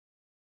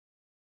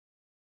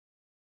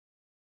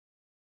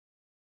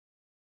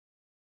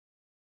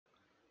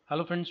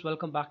Hello friends,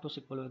 welcome back to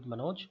SQL with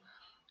Manoj.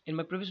 In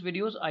my previous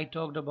videos, I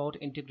talked about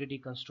integrity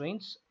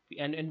constraints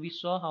and we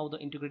saw how the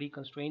integrity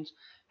constraints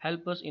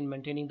help us in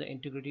maintaining the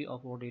integrity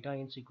of our data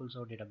in SQL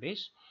Server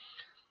database.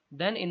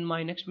 Then in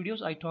my next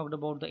videos, I talked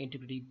about the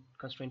integrity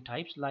constraint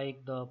types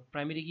like the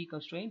primary key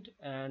constraint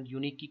and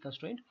unique key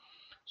constraint.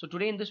 So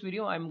today in this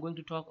video, I'm going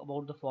to talk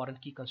about the foreign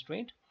key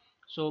constraint.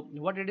 So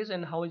what it is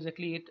and how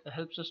exactly it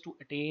helps us to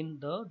attain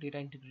the data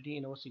integrity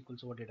in our SQL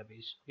Server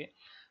database. Okay.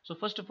 So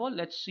first of all,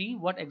 let's see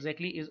what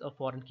exactly is a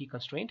foreign key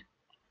constraint.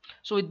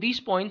 So with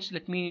these points,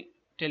 let me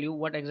tell you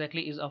what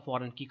exactly is a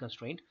foreign key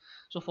constraint.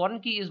 So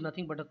foreign key is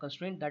nothing but a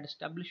constraint that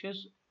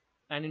establishes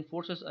and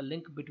enforces a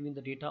link between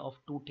the data of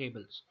two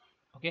tables.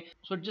 Okay,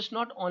 so it just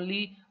not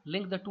only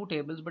link the two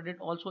tables, but it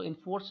also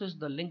enforces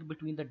the link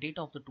between the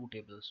data of the two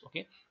tables.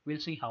 Okay, we'll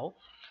see how.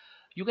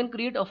 You can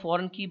create a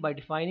foreign key by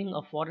defining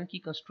a foreign key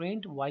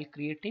constraint while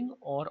creating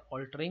or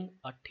altering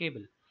a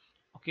table.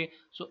 Okay,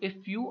 so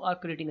if you are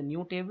creating a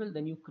new table,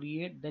 then you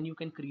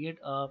can create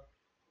a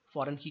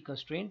foreign key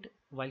constraint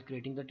while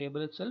creating the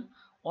table itself.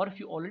 Or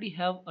if you already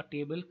have a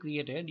table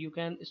created, you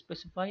can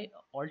specify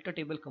alter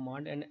table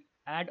command and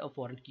add a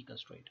foreign key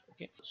constraint.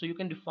 Okay, so you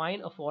can define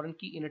a foreign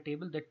key in a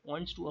table that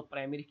points to a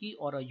primary key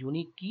or a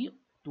unique key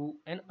to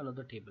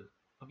another table.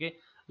 Okay,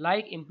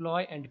 like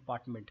employee and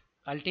department.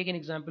 I'll take an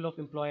example of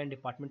employee and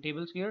department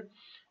tables here,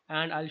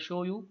 and I'll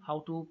show you how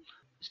to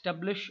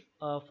establish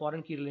a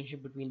foreign key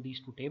relationship between these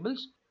two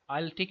tables.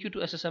 I'll take you to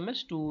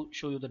SSMS to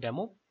show you the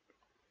demo.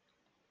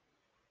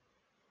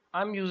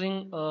 I'm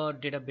using a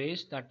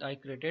database that I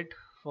created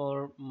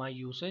for my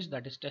usage,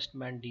 that is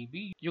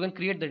testman.db. You can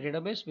create the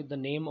database with the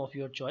name of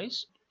your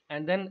choice,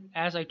 and then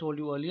as I told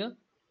you earlier,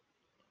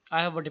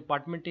 I have a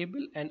department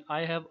table and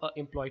I have a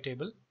employee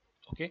table.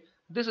 Okay,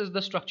 this is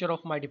the structure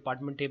of my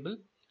department table.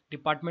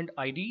 Department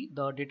ID,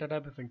 the data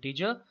type of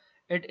integer.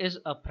 It is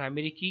a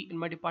primary key in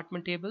my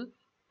department table,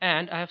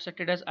 and I have set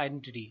it as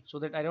identity so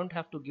that I don't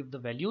have to give the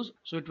values,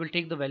 so it will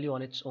take the value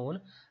on its own.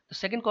 The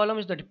second column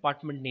is the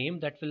department name,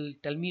 that will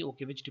tell me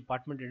okay which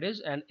department it is,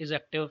 and is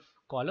active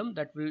column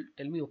that will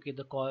tell me okay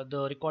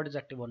the record is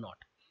active or not.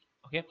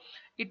 Okay,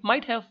 it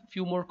might have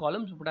few more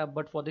columns,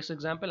 but for this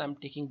example I'm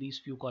taking these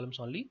few columns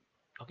only.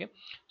 Okay,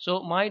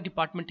 so my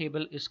department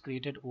table is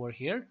created over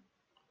here.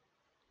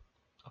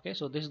 Okay,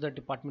 so this is the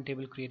department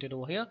table created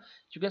over here.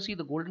 You can see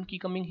the golden key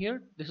coming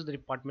here. This is the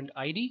department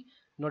ID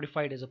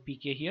notified as a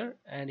PK here,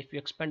 and if you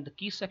expand the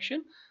key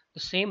section, the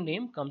same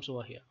name comes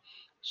over here.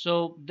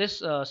 So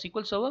this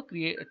SQL Server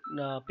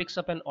picks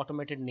up an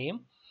automated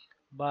name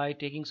by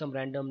taking some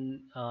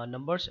random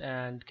numbers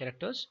and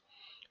characters.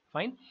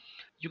 Fine.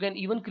 You can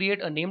even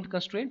create a named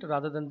constraint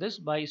rather than this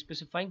by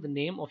specifying the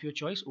name of your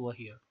choice over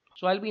here.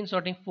 So I'll be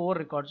inserting 4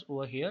 records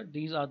over here.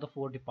 These are the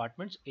 4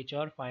 departments: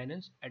 HR,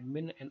 finance,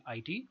 admin and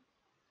IT.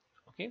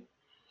 Okay,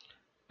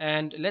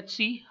 and let's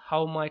see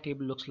how my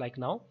table looks like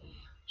now.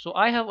 So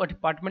I have a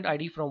department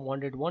ID from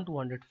 101 to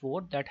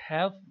 104 that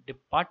have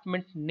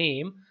department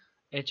name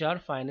HR,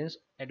 finance,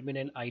 admin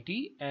and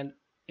IT, and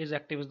is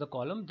active is the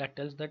column that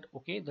tells that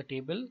okay, the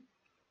table,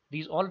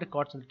 these all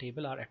records in the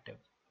table are active.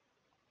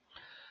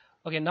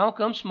 Okay, now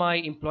comes my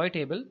employee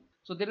table.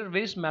 So there are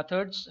various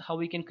methods how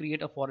we can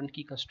create a foreign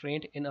key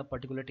constraint in a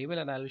particular table,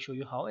 and I will show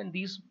you how, and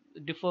these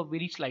differ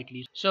very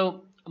slightly.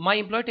 So my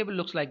employee table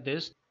looks like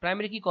this.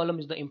 Primary key column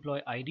is the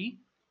employee ID,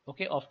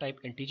 okay, of type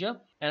integer,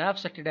 and I've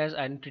set it as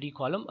identity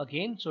column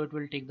again, so it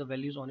will take the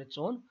values on its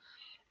own.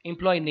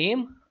 Employee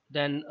name,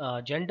 then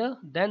gender,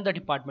 then the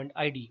department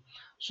ID.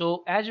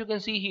 So as you can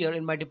see here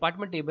in my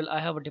department table, I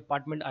have a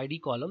department ID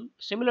column.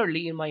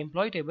 Similarly, in my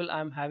employee table, I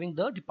am having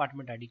the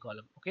department ID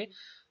column. Okay,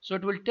 so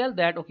it will tell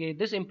that okay,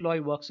 this employee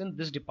works in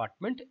this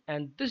department,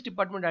 and this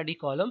department ID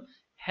column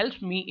helps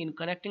me in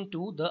connecting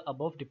to the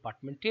above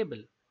department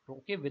table,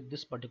 okay, with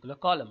this particular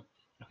column.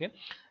 Okay,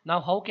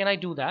 now how can I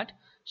do that?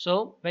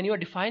 So when you are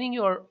defining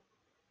your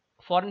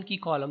foreign key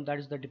column, that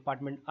is the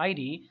department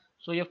ID,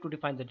 so you have to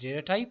define the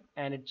data type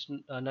and its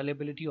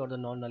nullability or the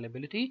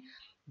non-nullability.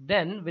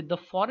 Then with the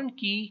foreign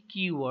key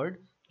keyword,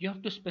 you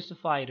have to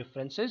specify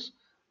references,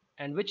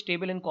 and which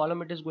table and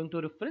column it is going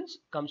to reference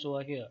comes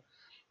over here,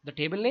 the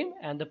table name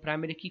and the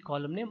primary key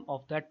column name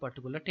of that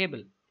particular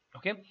table.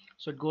 Okay,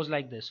 so it goes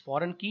like this: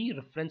 foreign key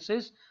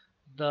references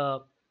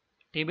the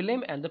table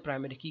name and the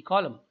primary key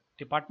column,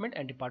 department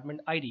and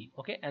department ID.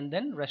 Okay, and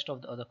then rest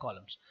of the other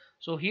columns.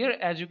 So here,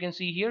 as you can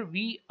see here,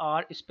 we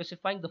are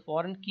specifying the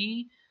foreign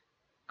key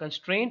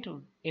constraint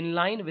in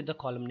line with the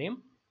column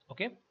name.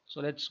 Okay,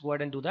 so let's go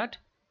ahead and do that.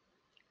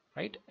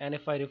 Right, and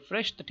if I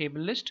refresh the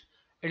table list,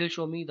 it will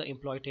show me the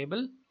employee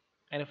table,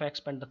 and if I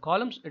expand the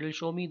columns, it will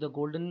show me the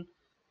golden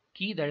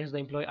key, that is the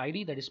employee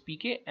ID, that is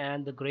PK,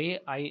 and the gray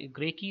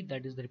key,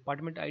 that is the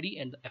department ID,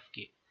 and the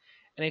FK.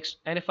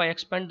 And if I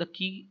expand the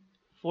key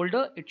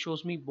folder, it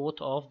shows me both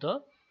of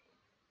the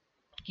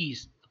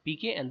keys, the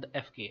PK and the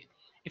FK.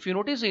 If you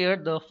notice here,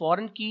 the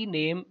foreign key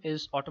name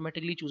is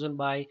automatically chosen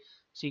by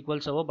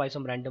SQL Server by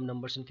some random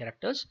numbers and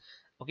characters.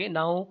 Okay,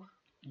 now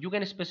you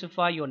can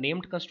specify your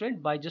named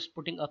constraint by just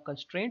putting a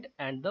constraint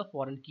and the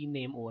foreign key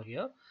name over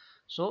here.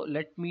 So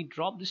let me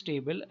drop this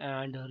table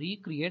and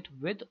recreate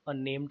with a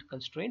named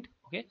constraint.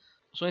 Okay,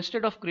 so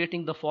instead of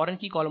creating the foreign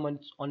key column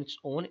on its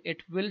own,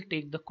 it will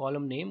take the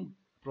column name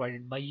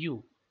provided by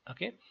you.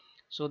 Okay,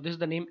 so this is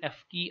the name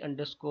fk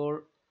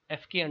underscore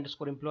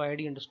employee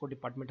id underscore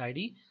department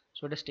id.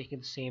 So it is taking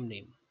the same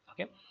name.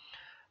 Okay,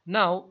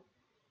 now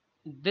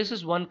this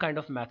is one kind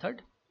of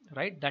method,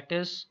 right, that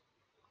is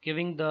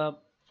giving the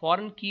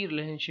foreign key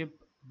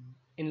relationship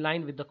in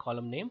line with the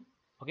column name.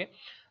 Okay,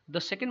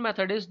 the second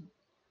method is,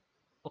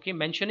 okay,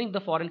 mentioning the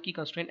foreign key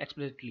constraint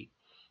explicitly,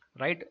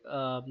 right,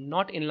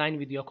 not in line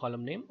with your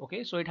column name.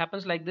 Okay, so it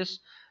happens like this: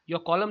 your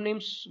column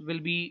names will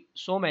be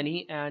so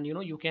many, and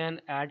you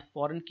can add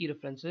foreign key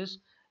references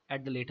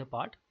at the later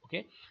part.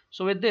 Okay,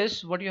 so with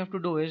this, what you have to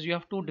do is you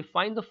have to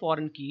define the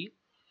foreign key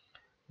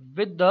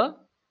with the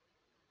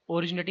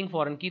originating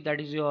foreign key,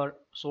 that is your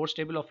source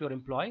table of your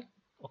employee.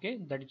 Okay,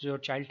 that is your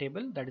child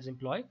table, that is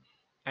employee,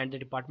 and the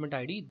department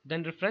id,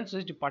 then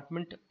references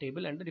department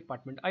table and the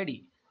department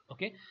id.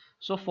 Okay,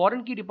 so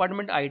foreign key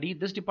department id,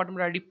 this department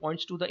id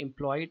points to the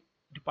employee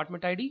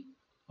department id.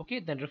 Okay,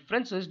 then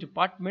references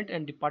department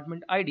and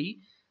department id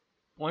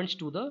points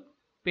to the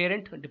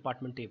parent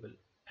department table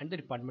and the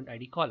department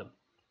id column.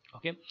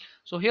 Okay,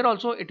 so here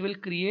also it will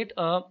create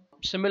a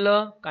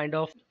similar kind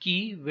of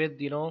key with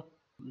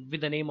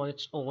with the name on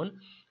its own.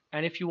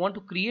 And if you want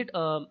to create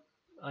a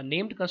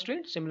named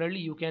constraint, similarly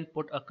you can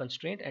put a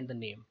constraint and the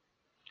name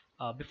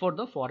before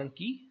the foreign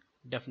key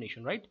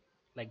definition, right,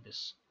 like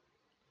this.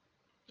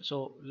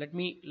 So let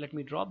me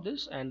drop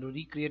this and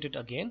recreate it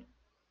again.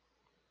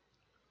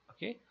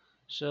 Okay,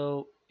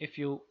 so if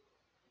you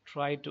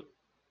try to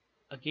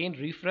again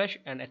refresh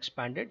and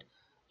expand it,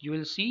 you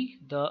will see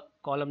the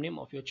column name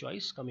of your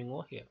choice coming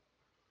over here.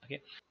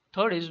 Okay,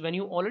 third is when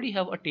you already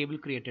have a table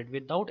created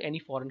without any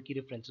foreign key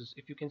references.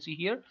 If you can see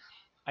here,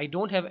 I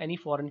don't have any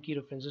foreign key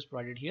references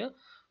provided here.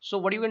 So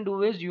what you can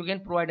do is you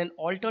can provide an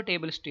alter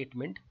table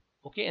statement,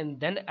 okay, and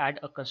then add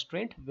a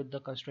constraint with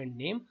the constraint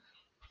name,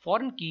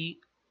 foreign key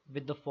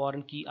with the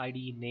foreign key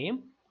id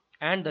name,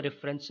 and the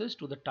references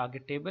to the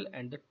target table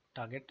and the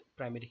target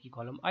primary key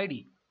column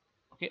id.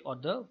 Okay, or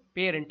the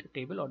parent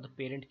table or the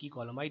parent key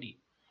column id.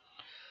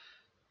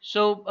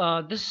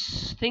 So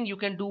this thing you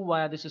can do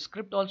via this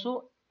script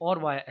also, or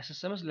via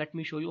SSMS. Let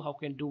me show you how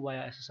you can do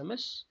via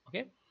SSMS.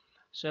 Okay,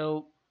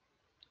 so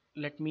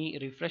let me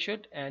refresh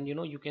it, and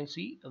you can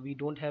see we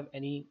don't have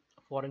any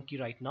foreign key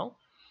right now.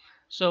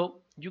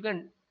 So you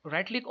can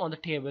right click on the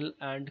table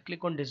and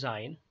click on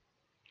design.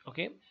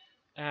 Okay,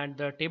 and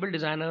the table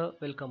designer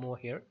will come over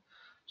here.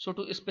 So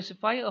to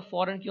specify a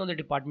foreign key on the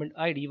department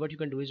id, what you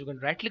can do is you can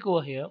right click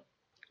over here,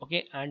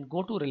 okay, and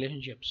go to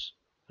relationships,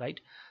 right.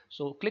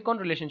 So click on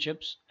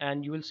relationships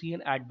and you will see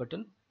an add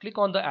button. Click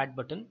on the add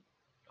button.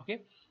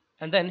 Okay,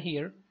 and then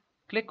here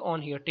click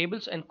on here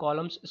tables and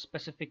columns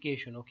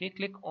specification. Okay,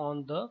 click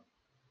on the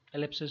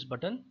ellipsis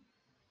button,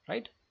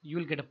 right, you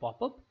will get a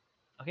pop-up.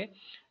 Okay,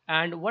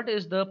 and what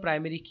is the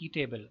primary key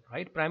table,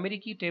 right? Primary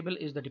key table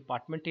is the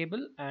department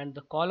table and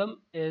the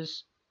column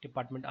is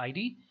department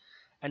id,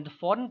 and the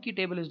foreign key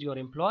table is your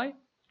employee,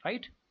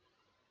 right,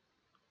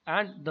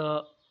 and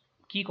the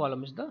key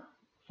column is the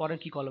foreign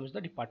key column is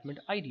the department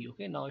id.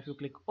 Okay, now if you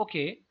click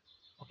ok,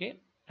 okay,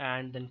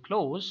 and then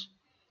close,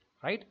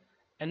 right,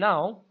 and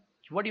now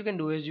what you can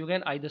do is you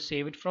can either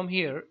save it from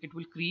here, it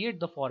will create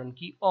the foreign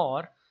key,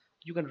 or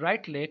you can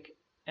right click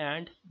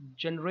and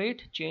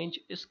generate change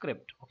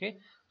script. Okay,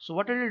 so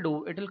what it will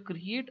do, it will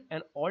create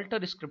an alter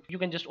script. You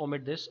can just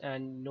omit this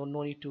and no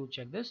need to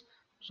check this.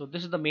 So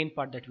this is the main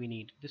part that we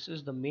need, this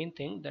is the main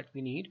thing that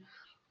we need.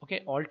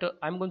 Okay, alter,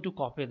 I'm going to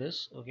copy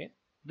this. Okay,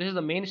 this is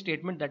the main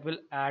statement that will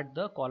add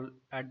the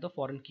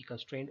foreign key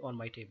constraint on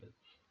my table.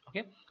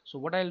 Okay, so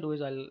what I'll do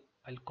is I'll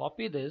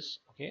copy this.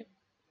 Okay,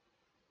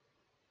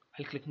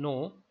 I'll click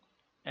no,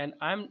 and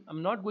I'm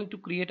not going to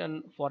create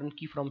a foreign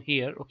key from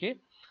here. Okay,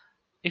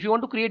 if you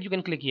want to create, you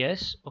can click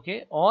yes.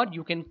 Okay, or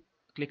you can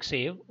click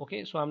save.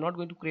 Okay, so I'm not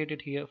going to create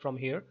it here from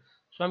here,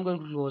 so I'm going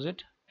to close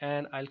it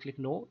and I'll click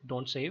no,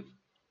 don't save.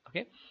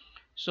 Okay,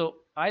 so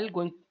I'm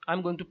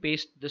going to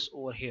paste this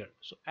over here.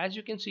 So as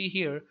you can see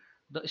here,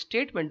 the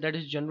statement that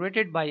is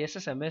generated by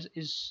SSMS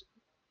is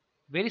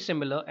very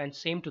similar and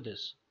same to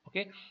this.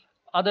 Okay,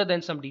 other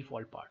than some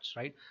default parts,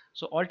 right?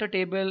 So alter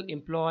table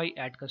employee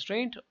add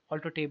constraint,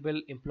 alter table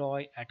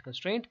employee add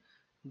constraint,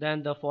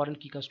 then the foreign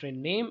key constraint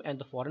name and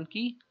the foreign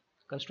key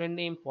constraint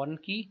name, foreign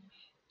key,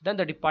 then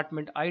the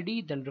department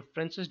id, then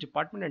references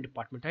department and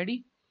department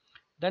id,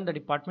 then the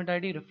department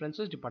id,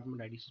 references department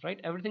ids,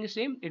 right? Everything is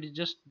same, it is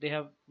just they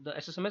have, the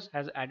SSMS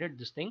has added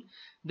this thing.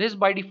 This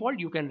by default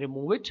you can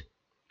remove it.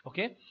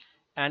 Okay,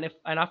 and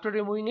after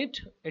removing it,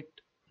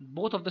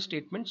 both of the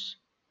statements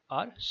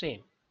are same.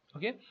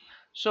 Okay,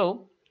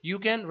 so you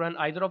can run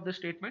either of the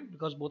statement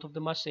because both of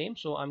them are same.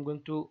 So I'm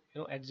going to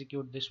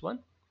execute this one.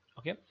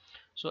 Okay,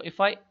 so if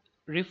I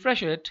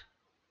refresh it,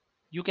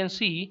 you can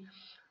see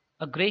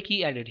a gray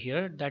key added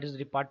here, that is the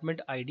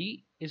department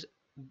id is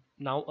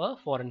now a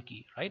foreign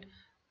key, right?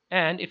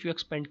 And if you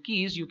expand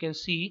keys, you can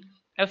see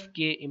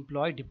FK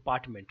employee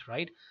department,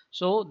 right?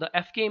 So the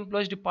FK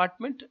employees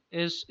department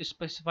is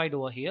specified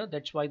over here.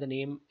 That's why the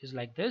name is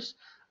like this.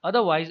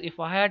 Otherwise, if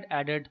I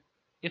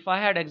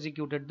had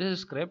executed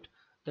this script,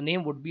 the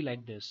name would be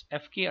like this: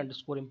 FK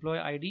underscore employee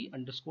ID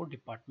underscore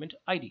department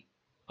ID.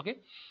 Okay.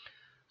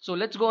 So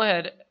let's go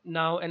ahead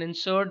now and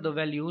insert the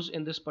values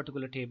in this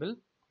particular table,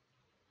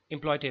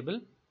 employee table.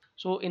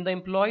 So in the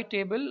employee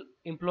table,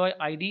 employee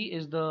ID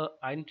is the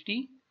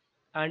identity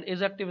and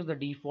is active is the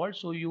default.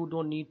 So you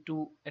don't need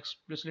to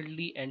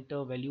explicitly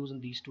enter values in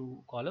these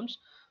two columns.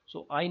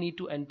 So I need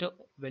to enter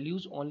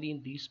values only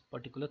in these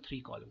particular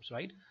three columns,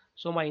 right?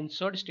 So my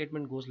insert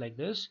statement goes like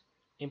this: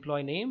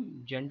 employee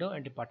name, gender,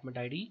 and department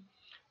ID.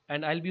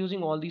 And I'll be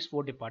using all these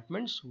four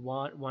departments: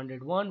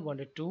 101,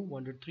 102,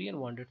 103, and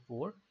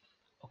 104.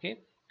 Okay,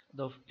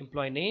 the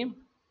employee name,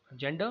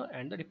 gender,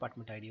 and the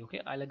department ID.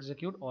 Okay, I'll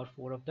execute all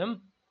four of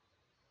them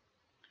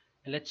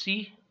and let's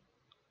see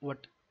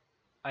what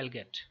I'll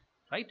get,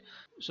 right?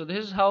 So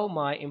this is how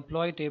my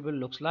employee table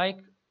looks like.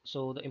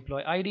 So the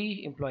employee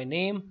ID, employee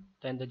name,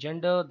 then the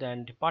gender,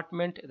 then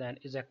department, then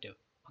is active.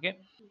 Okay,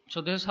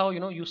 so this is how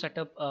you set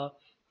up a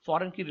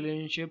foreign key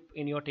relationship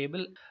in your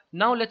table.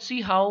 Now let's see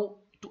how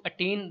to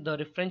attain the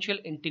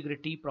referential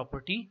integrity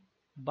property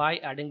by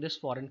adding this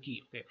foreign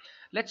key. Okay,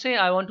 let's say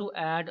I want to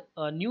add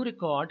a new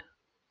record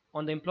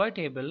on the employee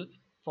table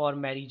for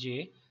Mary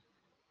J,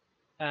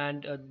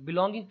 and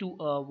belonging to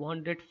a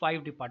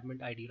 105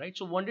 department ID, right?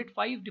 So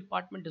 105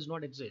 department does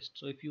not exist.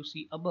 So if you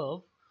see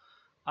above,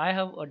 I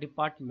have a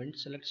department,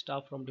 select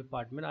staff from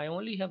department. I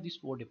only have these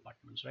four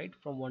departments, right?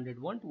 From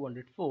 101 to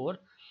 104.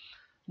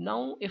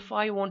 Now if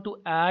I want to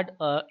add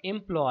a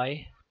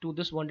employee to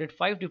this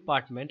 105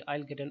 department,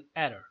 I'll get an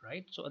error,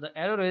 right? So the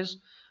error is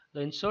the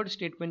insert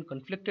statement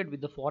conflicted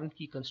with the foreign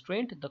key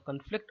constraint. The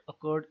conflict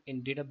occurred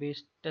in database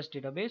test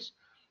database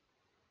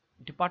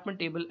department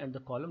table and the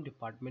column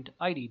department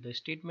ID. The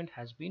statement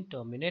has been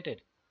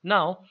terminated.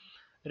 Now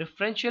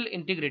referential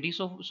integrity.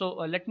 So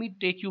let me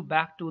take you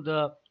back to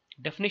the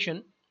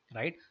definition,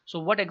 right? So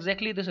what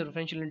exactly this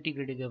referential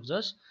integrity gives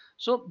us?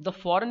 So the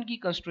foreign key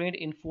constraint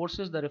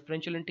enforces the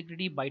referential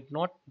integrity by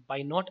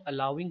not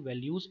allowing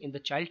values in the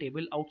child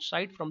table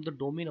outside from the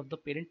domain of the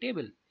parent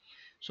table.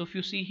 So if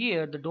you see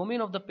here, the domain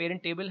of the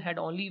parent table had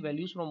only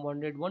values from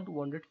 101 to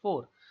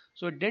 104.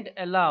 So it didn't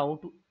allow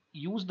to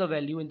use the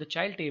value in the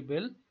child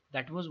table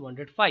that was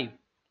 105.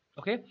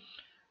 Okay.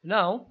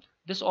 Now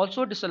this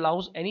also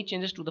disallows any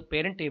changes to the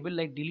parent table,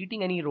 like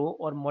deleting any row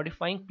or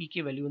modifying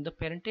pk value in the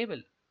parent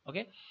table.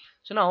 Okay.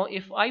 So now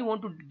if I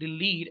want to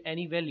delete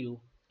any value,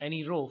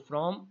 any row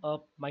from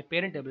my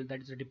parent table,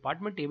 that is a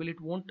department table, it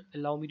won't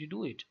allow me to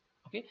do it.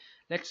 Okay.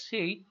 Let's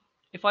say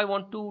if I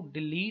want to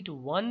delete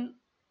one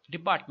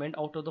department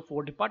out of the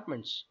four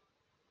departments,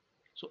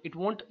 so it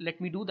won't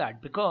let me do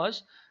that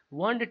because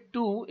 1 and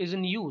 2 is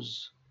in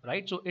use,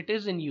 right? So it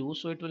is in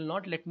use, so it will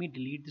not let me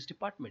delete this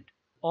department.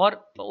 Or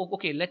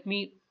okay, let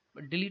me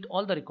delete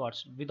all the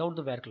records without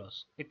the where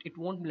clause. It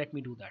won't let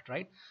me do that,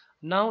 right?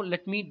 Now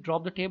let me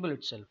drop the table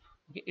itself.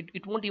 Okay,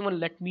 it won't even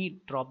let me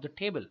drop the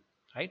table,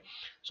 right?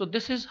 So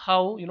this is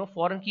how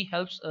foreign key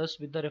helps us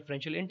with the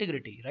referential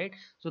integrity, right?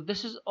 So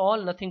this is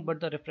all nothing but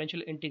the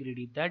referential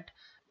integrity that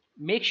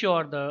make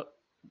sure the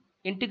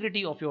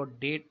integrity of your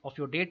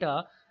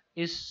data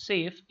is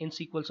safe in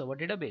SQL Server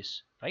database,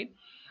 right?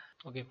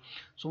 Okay,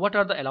 so what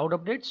are the allowed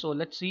updates? So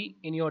let's see,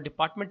 in your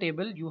department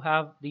table you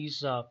have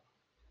these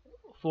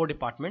four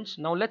departments.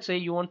 Now let's say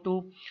you want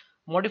to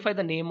modify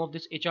the name of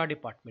this HR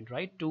department,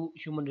 right, to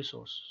human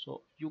resource.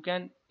 So you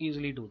can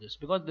easily do this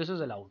because this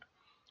is allowed,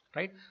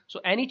 right? So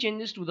any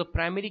changes to the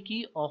primary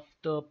key of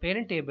the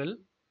parent table,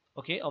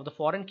 okay, of the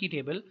foreign key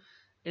table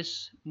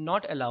is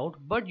not allowed,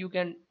 but you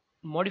can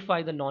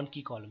modify the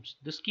non-key columns.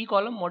 This key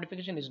column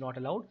modification is not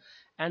allowed,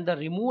 and the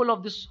removal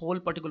of this whole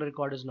particular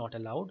record is not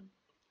allowed.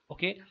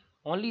 Okay,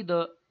 only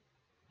the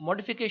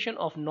modification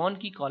of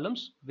non-key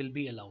columns will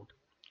be allowed,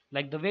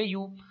 like the way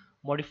you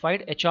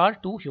modified HR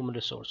to human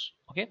resource.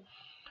 Okay,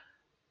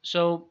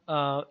 so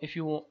if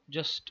you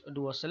just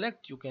do a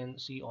select, you can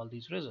see all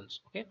these results.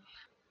 Okay,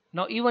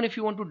 now even if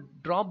you want to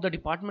drop the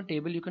department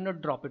table, you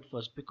cannot drop it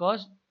first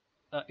because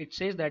it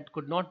says that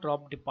could not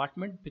drop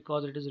department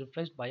because it is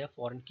referenced by a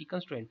foreign key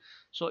constraint.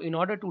 So in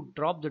order to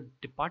drop the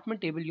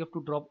department table, you have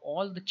to drop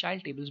all the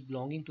child tables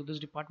belonging to this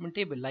department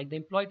table, like the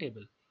employee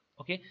table.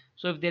 Okay,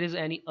 so if there is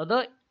any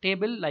other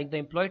table like the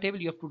employee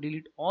table, you have to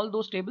delete all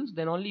those tables,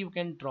 then only you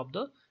can drop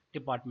the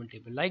department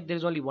table. Like there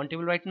is only one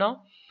table right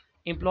now,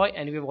 employee,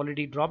 and we have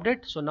already dropped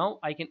it, so now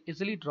I can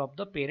easily drop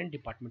the parent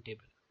department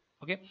table.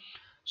 Okay,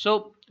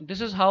 so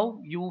this is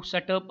how you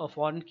set up a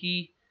foreign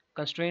key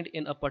constraint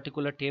in a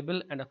particular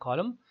table and a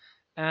column,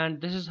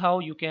 and this is how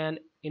you can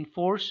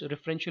enforce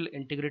referential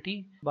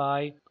integrity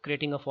by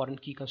creating a foreign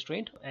key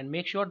constraint and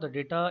make sure the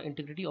data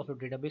integrity of your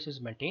database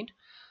is maintained.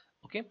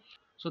 Okay,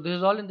 so this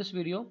is all in this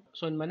video.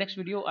 So in my next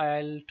video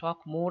I'll talk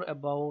more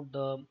about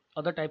the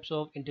other types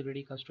of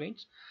integrity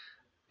constraints,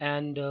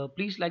 and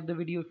please like the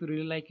video if you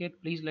really like it.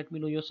 Please let me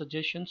know your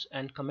suggestions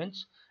and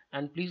comments,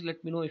 and please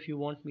let me know if you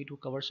want me to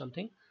cover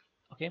something.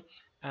 Okay,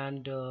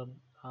 and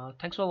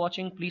Thanks for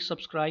watching. Please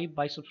subscribe.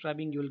 By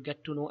subscribing, you will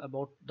get to know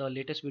about the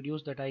latest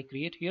videos that I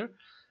create here.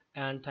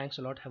 And thanks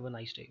a lot. Have a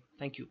nice day.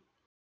 Thank you.